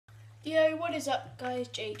Yo, what is up guys,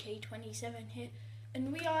 JK27 here,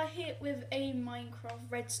 and we are here with a Minecraft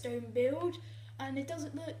Redstone build, and it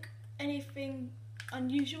doesn't look anything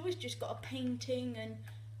unusual. It's just got a painting and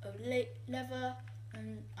a lever,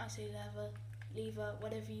 and I say lever,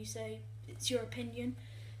 whatever you say, it's your opinion,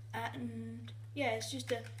 and yeah, it's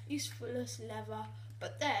just a useless lever.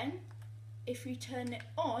 But then, if you turn it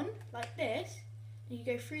on like this, and you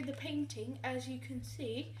go through the painting, as you can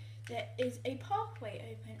see, there is a pathway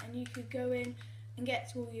open, and you could go in and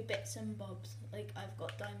get to all your bits and bobs. Like I've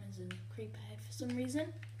got diamonds and creeper head for some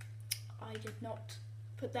reason. I did not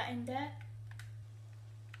put that in there.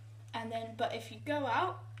 And then, but if you go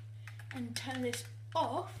out and turn this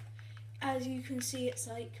off, as you can see, it's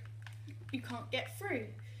like you can't get through.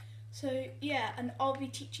 So yeah, and I'll be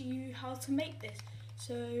teaching you how to make this.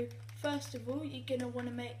 So first of all, you're gonna want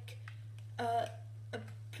to make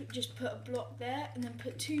just put a block there, and then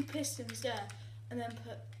put 2 pistons there, and then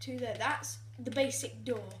put 2 there. That's the basic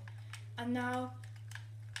door. And now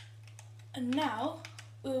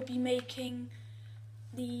we'll be making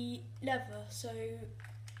the lever. So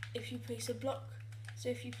if you place a block, so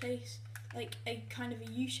if you place like a kind of a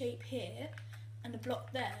U shape here and a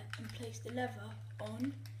block there, and place the lever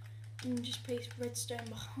on, and just place redstone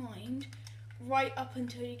behind, right up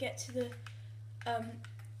until you get to the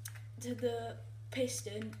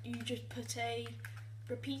piston, you just put a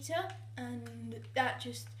repeater, and that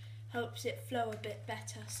just helps it flow a bit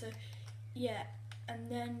better. So yeah,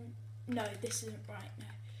 and then no, this isn't right now.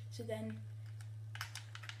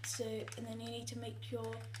 And then you need to make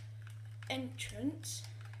your entrance.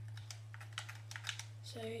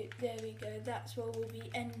 So there we go, that's where we'll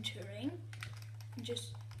be entering. And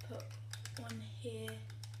just put one here,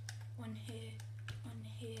 one here, one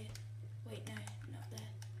here. Wait, no, not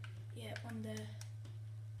there. Yeah, one there,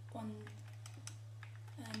 one.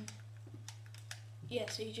 Yeah,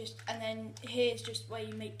 so you just, and then here's just where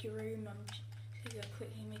you make your room. I'm just gonna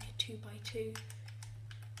quickly make a 2x2.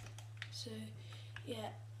 So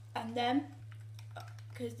yeah, and then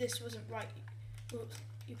because this wasn't right,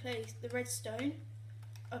 you place the redstone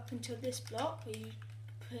up until this block, where you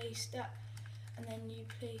place that, and then you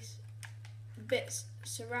place bits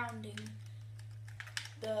surrounding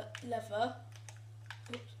the lever.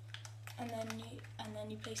 Oops. And then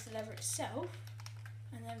you place the lever itself,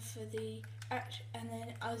 and then and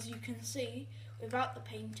then as you can see, without the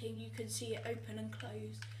painting, you can see it open and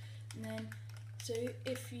close. And then, so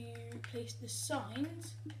if you place the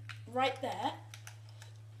signs right there,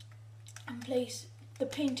 and place the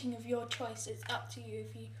painting of your choice, it's up to you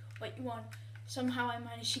if you what you want. Somehow I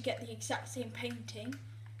managed to get the exact same painting,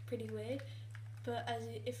 pretty weird, but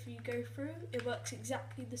if you go through, it works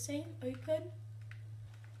exactly the same, open,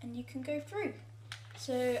 and you can go through.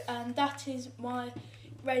 So that is my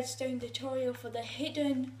redstone tutorial for the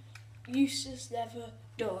hidden useless lever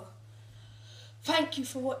door. Thank you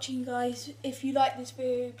for watching guys. If you like this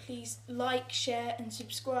video, please like, share and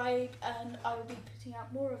subscribe, and I will be putting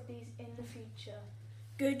out more of these in the future.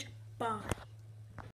 Goodbye.